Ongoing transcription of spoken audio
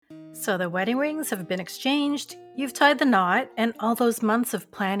So the wedding rings have been exchanged, you've tied the knot, and all those months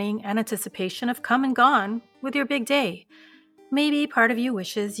of planning and anticipation have come and gone with your big day. Maybe part of you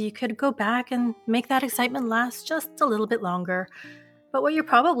wishes you could go back and make that excitement last just a little bit longer. But what you're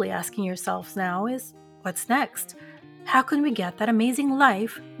probably asking yourselves now is, what's next? How can we get that amazing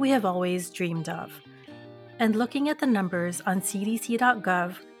life we have always dreamed of? And looking at the numbers on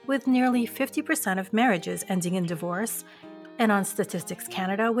cdc.gov, with nearly 50% of marriages ending in divorce, and on Statistics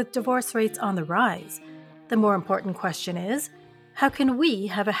Canada with divorce rates on the rise, the more important question is, how can we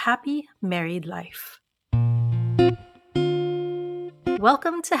have a happy married life?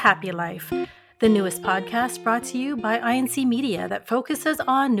 Welcome to Happy Life, the newest podcast brought to you by INC Media that focuses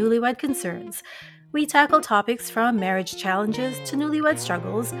on newlywed concerns. We tackle topics from marriage challenges to newlywed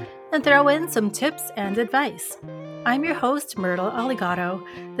struggles and throw in some tips and advice. I'm your host, Myrtle Aligato.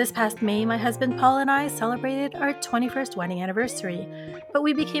 This past May, my husband Paul and I celebrated our 21st wedding anniversary, but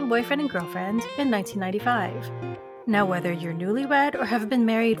we became boyfriend and girlfriend in 1995. Now, whether you're newlywed or have been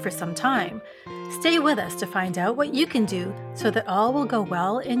married for some time, stay with us to find out what you can do so that all will go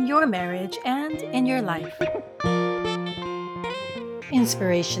well in your marriage and in your life.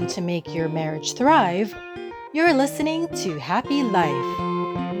 Inspiration to make your marriage thrive. You're listening to Happy Life.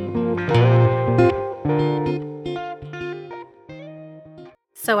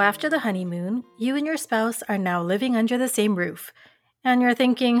 So after the honeymoon, you and your spouse are now living under the same roof. And you're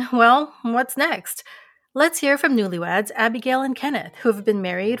thinking, well, what's next? Let's hear from newlyweds Abigail and Kenneth, who have been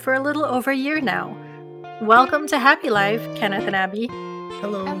married for a little over a year now. Welcome to Happy Life, Kenneth and Abby.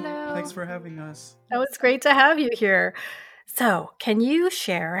 Hello. Hello. Thanks for having us. Oh, it's great to have you here. So, can you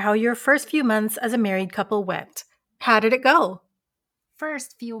share how your first few months as a married couple went? How did it go?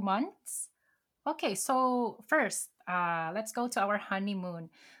 First few months. Okay, so first, let's go to our honeymoon.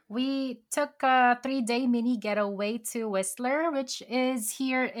 We took a 3-day mini getaway to Whistler, which is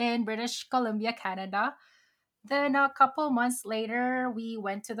here in British Columbia, Canada. Then a couple months later, we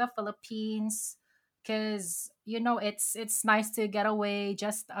went to the Philippines because it's nice to get away,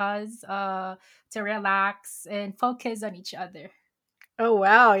 just us, to relax and focus on each other. Oh,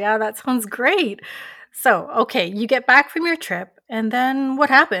 wow. Yeah, that sounds great. So, okay, you get back from your trip, and then what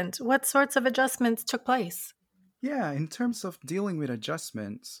happened? What sorts of adjustments took place? Yeah, in terms of dealing with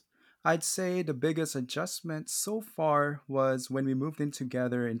adjustments, I'd say the biggest adjustment so far was when we moved in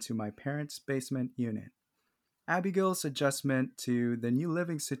together into my parents' basement unit. Abigail's adjustment to the new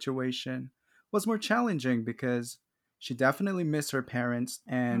living situation was more challenging because she definitely missed her parents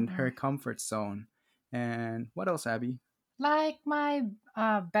and her Mm-mm. comfort zone. And what else, Abby? Like my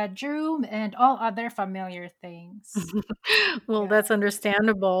bedroom and all other familiar things. Well, Yeah. that's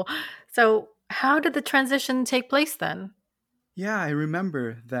understandable. So, how did the transition take place then? Yeah, I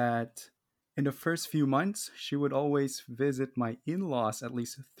remember that in the first few months, she would always visit my in laws at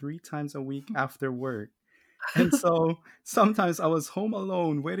least 3 times a week after work. And so sometimes I was home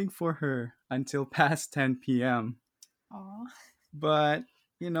alone waiting for her until past 10 p.m. Oh, But,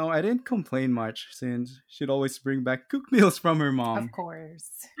 I didn't complain much since she'd always bring back cooked meals from her of mom. course.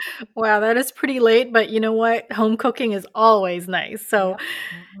 Wow, that is pretty late, but you know what? Home cooking is always nice. So, Yep.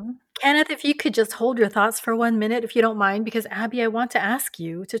 Hmm. Kenneth, if you could just hold your thoughts for 1 minute, if you don't mind, because Abby, I want to ask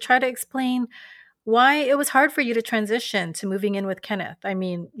you to try to explain why it was hard for you to transition to moving in with Kenneth. I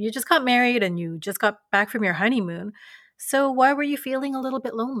mean, you just got married and you just got back from your honeymoon. So, why were you feeling a little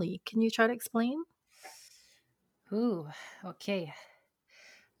bit lonely? Can you try to explain? Ooh, okay.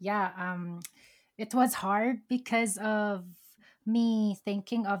 Yeah, it was hard because of me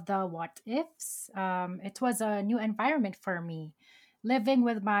thinking of the what ifs. It was a new environment for me, living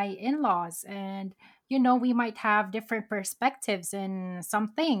with my in laws, and we might have different perspectives in some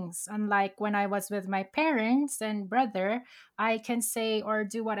things. Unlike when I was with my parents and brother, I can say or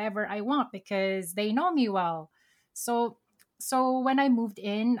do whatever I want because they know me well. So, so when I moved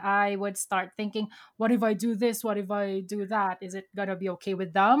in, I would start thinking, what if I do this? What if I do that? Is it gonna be okay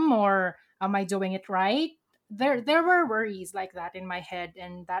with them, or am I doing it right? There were worries like that in my head,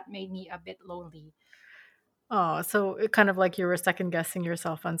 and that made me a bit lonely. Oh, so it kind of like you were second guessing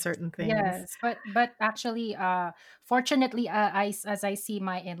yourself on certain things. Yes, but actually, fortunately, as I see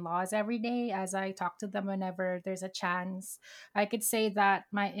my in-laws every day, as I talk to them whenever there's a chance, I could say that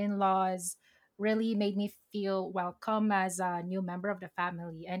my in-laws really made me feel welcome as a new member of the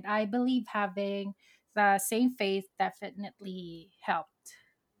family, and I believe having the same faith definitely helped.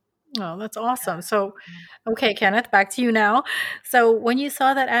 Oh, that's awesome. So, Yeah. okay, Kenneth, back to you now. So, when you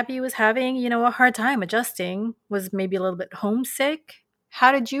saw that Abby was having, a hard time adjusting, was maybe a little bit homesick,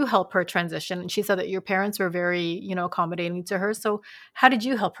 how did you help her transition? And she said that your parents were very, accommodating to her. So, how did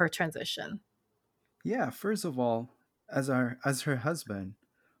you help her transition? Yeah, first of all, as her husband,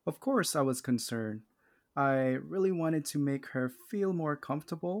 Of course, I was concerned. I really wanted to make her feel more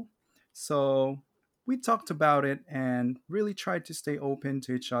comfortable. So we talked about it and really tried to stay open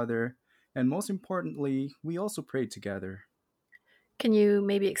to each other. And most importantly, we also prayed together. Can you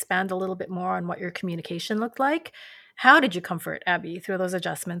maybe expand a little bit more on what your communication looked like? How did you comfort Abby through those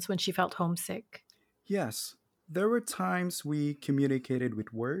adjustments when she felt homesick? Yes, there were times we communicated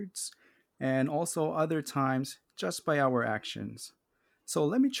with words, and also other times just by our actions. So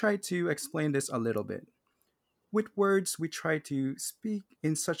let me try to explain this a little bit. With words, we try to speak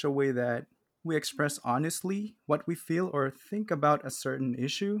in such a way that we express honestly what we feel or think about a certain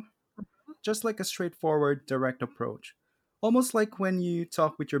issue, just like a straightforward, direct approach. Almost like when you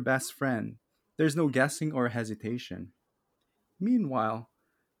talk with your best friend, there's no guessing or hesitation. Meanwhile,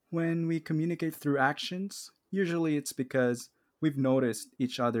 when we communicate through actions, usually it's because we've noticed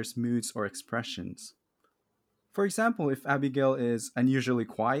each other's moods or expressions. For example, if Abigail is unusually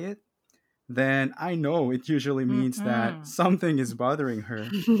quiet, then I know it usually means that Mm-mm. something is bothering her.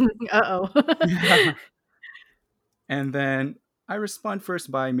 Uh oh. Yeah. And then I respond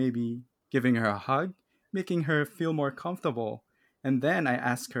first by maybe giving her a hug, making her feel more comfortable. And then I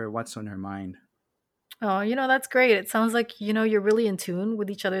ask her what's on her mind. Oh, that's great. It sounds like, you're really in tune with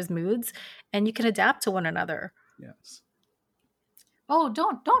each other's moods and you can adapt to one another. Yes. Oh,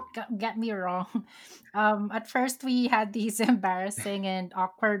 don't get me wrong. At first we had these embarrassing and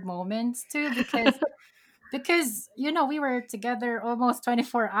awkward moments too, because we were together almost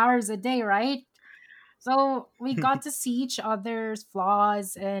 24 hours a day, right? So we got to see each other's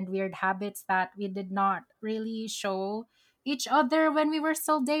flaws and weird habits that we did not really show each other when we were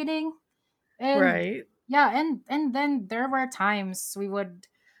still dating. And Right. yeah, and then there were times we would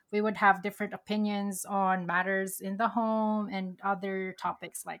have different opinions on matters in the home and other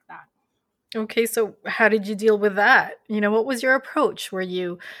topics like that. Okay, so how did you deal with that? What was your approach? Were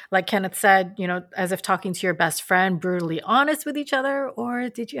you, like Kenneth said, as if talking to your best friend, brutally honest with each other, or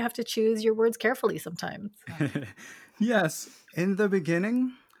did you have to choose your words carefully sometimes? Yes. In the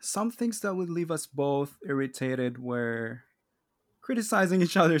beginning, some things that would leave us both irritated were criticizing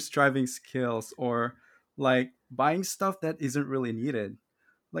each other's driving skills or like buying stuff that isn't really needed.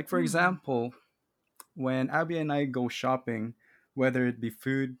 Like, for Hmm. example, when Abby and I go shopping, whether it be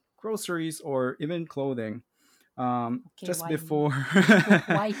food, groceries, or even clothing, Okay, just why me? before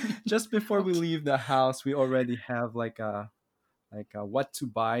Why me? just before we Okay. leave the house, we already have like a what to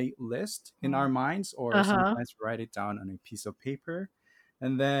buy list in our Mm. minds, or Uh-huh. sometimes write it down on a piece of paper.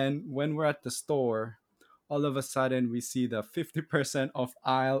 And then when we're at the store, all of a sudden we see the 50% off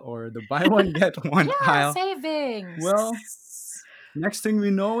aisle or the buy one get one Yeah, aisle. Well, savings. next thing we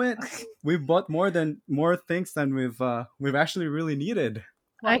know it, we've bought more things than we've actually really needed.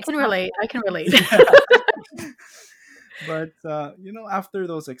 Well, I it's can not. relate. I can relate. Yeah. But after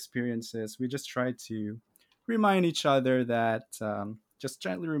those experiences, we just try to remind each other that just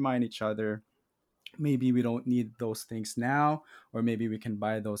gently remind each other maybe we don't need those things now, or maybe we can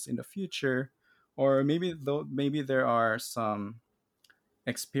buy those in the future, or maybe there are some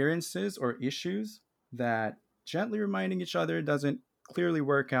experiences or issues that gently reminding each other doesn't clearly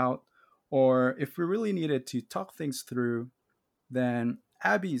work out, or if we really needed to talk things through, then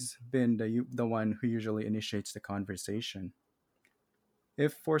Abby's been the one who usually initiates the conversation.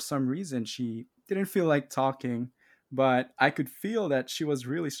 If for some reason she didn't feel like talking, but I could feel that she was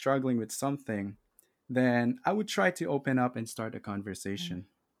really struggling with something, then I would try to open up and start a Mm. conversation.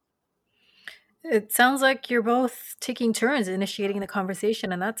 It sounds like you're both taking turns initiating the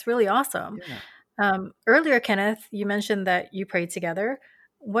conversation, and that's really awesome. Yeah. Earlier, Kenneth, you mentioned that you prayed together.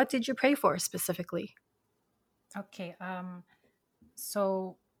 What did you pray for specifically? Okay.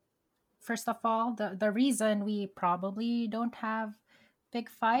 So first of all, the reason we probably don't have big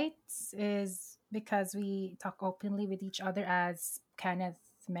fights is because we talk openly with each other, as Kenneth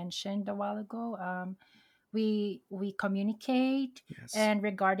mentioned a while ago. We communicate, Yes. and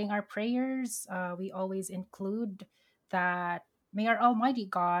regarding our prayers, we always include that may our Almighty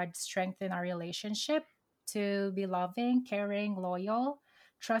God strengthen our relationship to be loving, caring, loyal,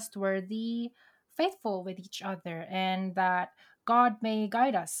 trustworthy, faithful with each other, and that God may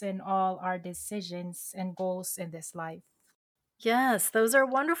guide us in all our decisions and goals in this life. Yes, those are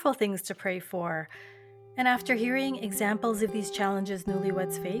wonderful things to pray for. And after hearing examples of these challenges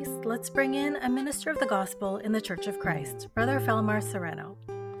newlyweds face, let's bring in a minister of the gospel in the Church of Christ, Brother Felmar Sereno.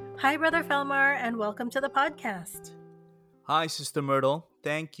 Hi, Brother Felmar, and welcome to the podcast. Hi, Sister Myrtle.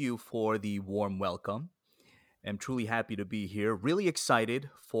 Thank you for the warm welcome. I'm truly happy to be here. Really excited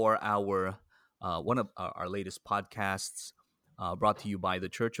for our one of our latest podcasts brought to you by the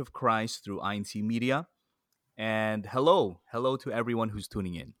Church of Christ through INC Media. And hello to everyone who's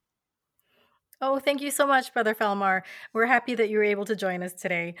tuning in. Oh, thank you so much, Brother Felmar. We're happy that you were able to join us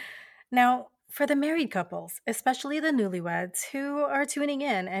today. Now, for the married couples, especially the newlyweds who are tuning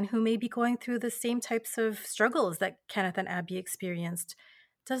in and who may be going through the same types of struggles that Kenneth and Abby experienced,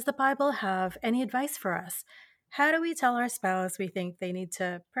 does the Bible have any advice for us? How do we tell our spouse we think they need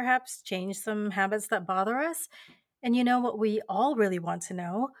to perhaps change some habits that bother us? And you know what we all really want to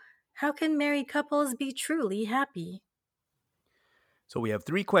know? How can married couples be truly happy? So we have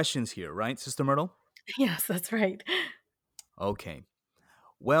three questions here, right, Sister Myrtle? Yes, that's right. Okay.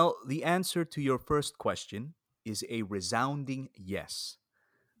 Well, the answer to your first question is a resounding yes.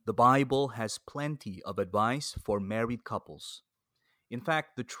 The Bible has plenty of advice for married couples. In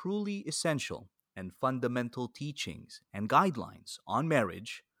fact, the truly essential and fundamental teachings and guidelines on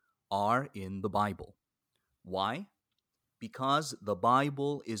marriage are in the Bible. Why? Because the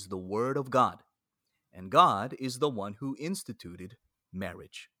Bible is the Word of God, and God is the one who instituted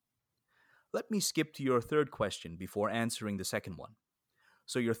marriage. Let me skip to your third question before answering the second one.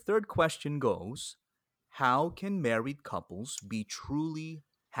 So, your third question goes: how can married couples be truly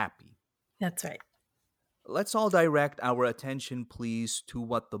happy? That's right. Let's all direct our attention, please, to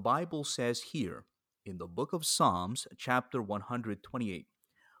what the Bible says here in the book of Psalms, chapter 128,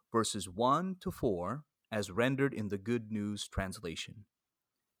 verses 1 to 4, as rendered in the Good News translation.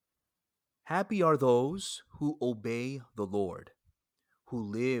 Happy are those who obey the Lord, who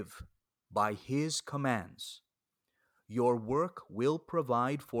live by his commands. Your work will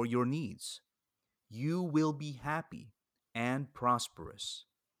provide for your needs. You will be happy and prosperous.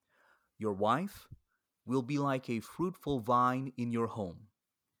 Your wife will be like a fruitful vine in your home,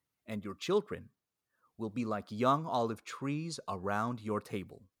 and your children will be like young olive trees around your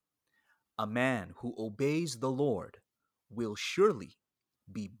table. A man who obeys the Lord will surely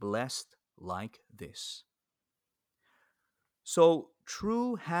be blessed like this. So,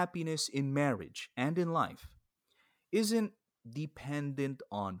 true happiness in marriage and in life isn't dependent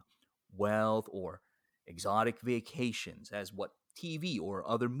on wealth or exotic vacations, as what TV or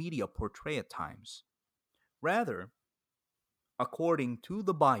other media portray at times. Rather, according to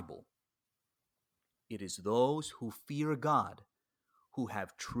the Bible, it is those who fear God who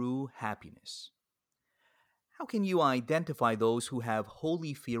have true happiness. How can you identify those who have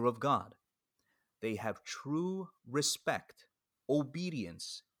holy fear of God? They have true respect,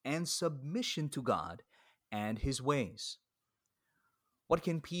 obedience, and submission to God and His ways. What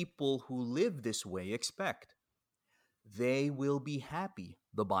can people who live this way expect? They will be happy,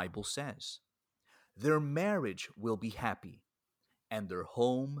 the Bible says. Their marriage will be happy, and their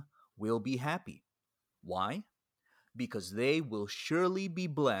home will be happy. Why? Because they will surely be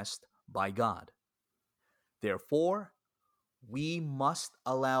blessed by God. Therefore, we must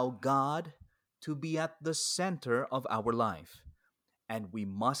allow God to be at the center of our life, and we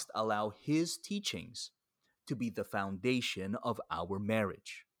must allow His teachings to be the foundation of our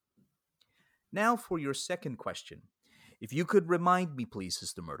marriage. Now, for your second question. If you could remind me, please,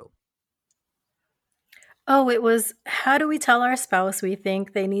 Sister Myrtle. Oh, it was how do we tell our spouse we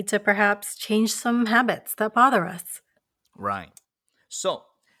think they need to perhaps change some habits that bother us? Right. So,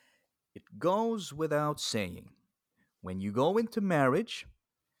 it goes without saying, when you go into marriage,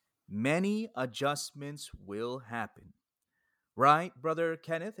 many adjustments will happen. Right, Brother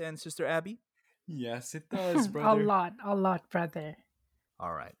Kenneth and Sister Abby? Yes, it does, A brother. lot, a lot, brother.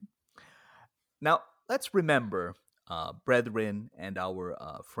 All right. Now, let's remember, brethren and our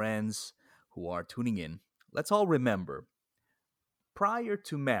friends who are tuning in, let's all remember prior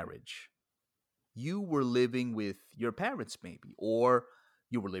to marriage, you were living with your parents, maybe, or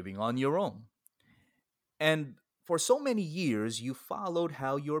you were living on your own. And for so many years, you followed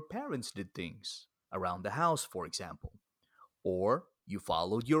how your parents did things around the house, for example, or you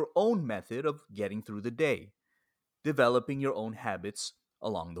followed your own method of getting through the day, developing your own habits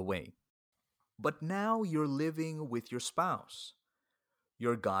along the way. But now you're living with your spouse,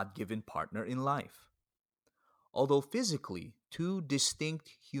 your God given partner in life. Although physically two distinct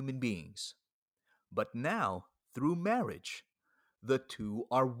human beings, but now through marriage, the two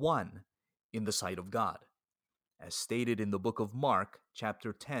are one in the sight of God, as stated in the book of Mark,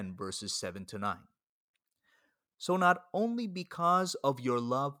 chapter 10, verses 7 to 9. So, not only because of your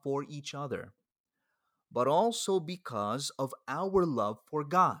love for each other, but also because of our love for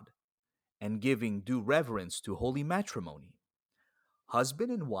God and giving due reverence to holy matrimony,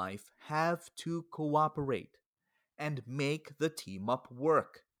 husband and wife have to cooperate and make the team up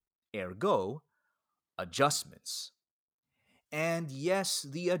work. Ergo, adjustments. And yes,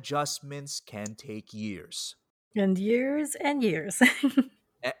 the adjustments can take years. And years and years.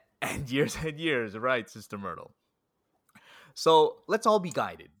 and years, right, Sister Myrtle? So let's all be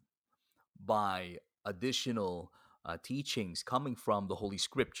guided by additional teachings coming from the Holy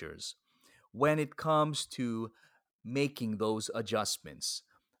Scriptures when it comes to making those adjustments,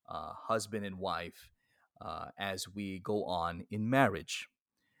 husband and wife, as we go on in marriage,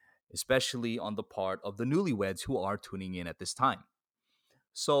 especially on the part of the newlyweds who are tuning in at this time.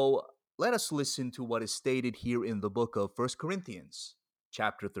 So let us listen to what is stated here in the book of First Corinthians,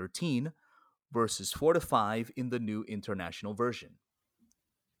 chapter 13, verses 4 to 5 in the New International Version.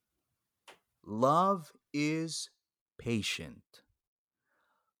 Love is patient.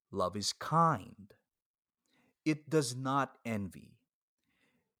 Love is kind. It does not envy.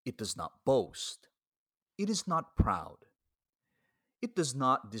 It does not boast. It is not proud. It does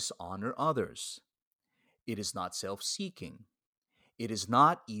not dishonor others. It is not self seeking. It is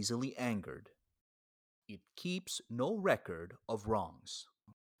not easily angered. It keeps no record of wrongs.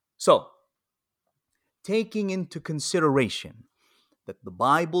 So, taking into consideration that the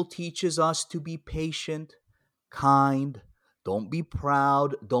Bible teaches us to be patient, kind, don't be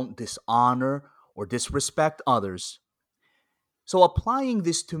proud, don't dishonor or disrespect others. So, applying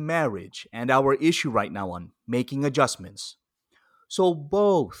this to marriage and our issue right now on making adjustments. So,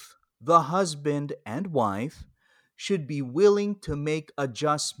 both the husband and wife should be willing to make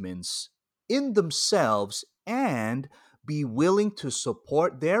adjustments in themselves and be willing to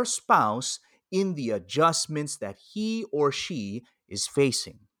support their spouse in the adjustments that he or she is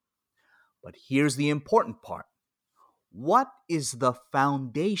facing. But here's the important part: what is the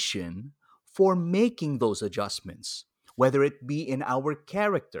foundation for making those adjustments, whether it be in our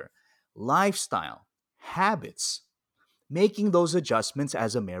character, lifestyle, habits, making those adjustments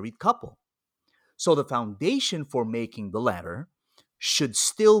as a married couple? So the foundation for making the latter should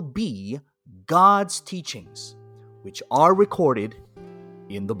still be God's teachings, which are recorded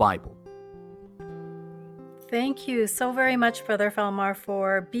in the Bible. Thank you so very much, Brother Felmar,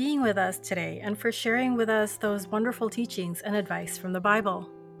 for being with us today and for sharing with us those wonderful teachings and advice from the Bible.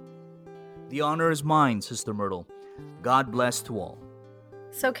 The honor is mine, Sister Myrtle. God bless to all.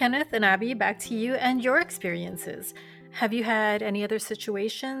 So, Kenneth and Abby, back to you and your experiences. Have you had any other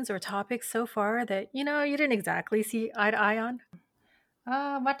situations or topics so far that, you didn't exactly see eye to eye on?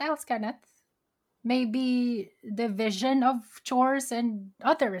 What else, Kenneth? Maybe division of chores and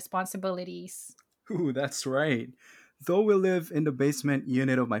other responsibilities. Ooh, that's right. Though we live in the basement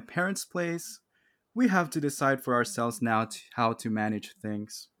unit of my parents' place, we have to decide for ourselves now how to manage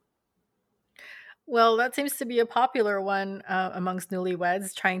things. Well, that seems to be a popular one amongst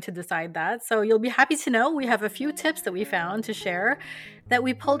newlyweds trying to decide that. So you'll be happy to know we have a few tips that we found to share that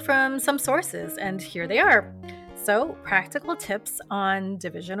we pulled from some sources, and here they are. So, practical tips on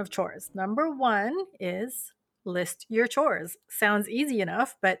division of chores. Number one is list your chores. Sounds easy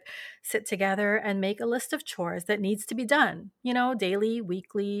enough, but sit together and make a list of chores that needs to be done, daily,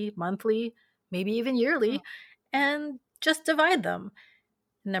 weekly, monthly, maybe even yearly, and just divide them.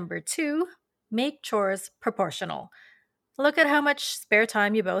 Number two, make chores proportional. Look at how much spare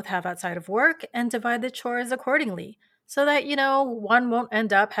time you both have outside of work and divide the chores accordingly so that, one won't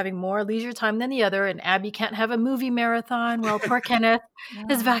end up having more leisure time than the other and Abby can't have a movie marathon while poor Kenneth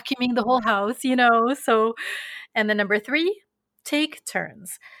is Yeah. vacuuming the whole house, So, and then number three, take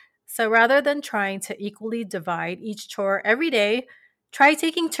turns. So rather than trying to equally divide each chore every day, try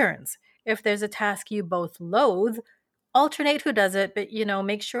taking turns. If there's a task you both loathe, alternate who does it, but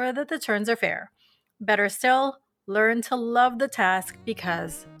make sure that the turns are fair. Better still, learn to love the task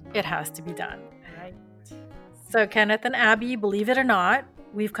because it has to be done. Right. So, Kenneth and Abby, believe it or not,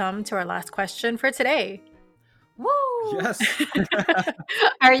 we've come to our last question for today. Woo! Yes.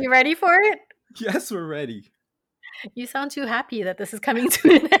 Are you ready for it? Yes, we're ready. You sound too happy that this is coming to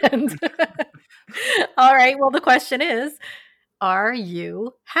an end. All right. Well, the question is, are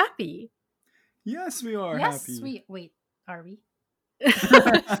you happy? Yes, we are Yes, happy. wait, are we?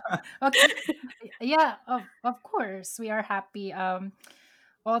 Okay. Yeah, of course we are happy.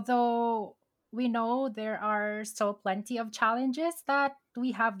 Although we know there are still plenty of challenges that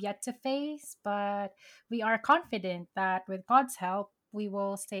we have yet to face, but we are confident that with God's help we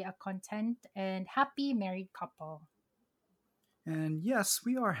will stay a content and happy married couple. And yes,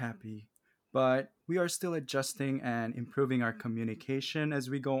 we are happy. But we are still adjusting and improving our communication as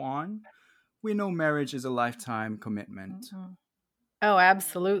we go on. We know marriage is a lifetime commitment. Mhm. Oh,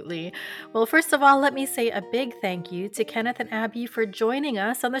 absolutely. Well, first of all, let me say a big thank you to Kenneth and Abby for joining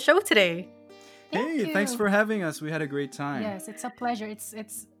us on the show today. Thank Hey, thanks you. for having us. We had a great time. Yes, it's a pleasure.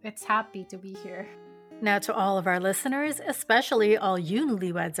 It's happy to be here. Now, to all of our listeners, especially all you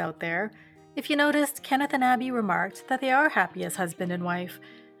newlyweds out there, if you noticed, Kenneth and Abby remarked that they are happy as husband and wife.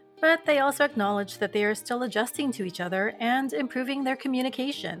 But they also acknowledge that they are still adjusting to each other and improving their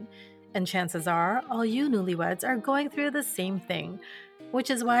communication. And chances are, all you newlyweds are going through the same thing, which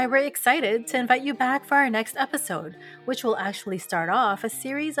is why we're excited to invite you back for our next episode, which will actually start off a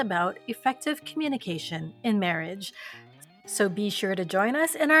series about effective communication in marriage. So be sure to join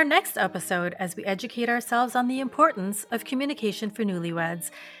us in our next episode as we educate ourselves on the importance of communication for newlyweds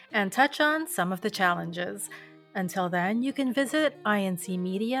and touch on some of the challenges. Until then, you can visit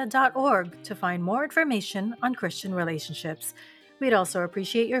incmedia.org to find more information on Christian relationships. We'd also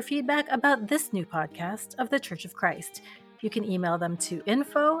appreciate your feedback about this new podcast of the Church of Christ. You can email them to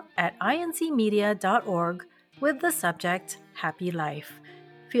info@incmedia.org with the subject Happy Life.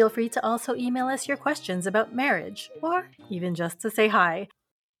 Feel free to also email us your questions about marriage, or even just to say hi.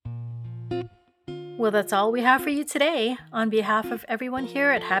 Well, that's all we have for you today. On behalf of everyone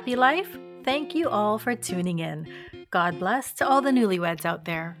here at Happy Life, thank you all for tuning in. God bless to all the newlyweds out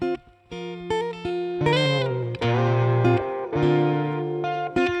there.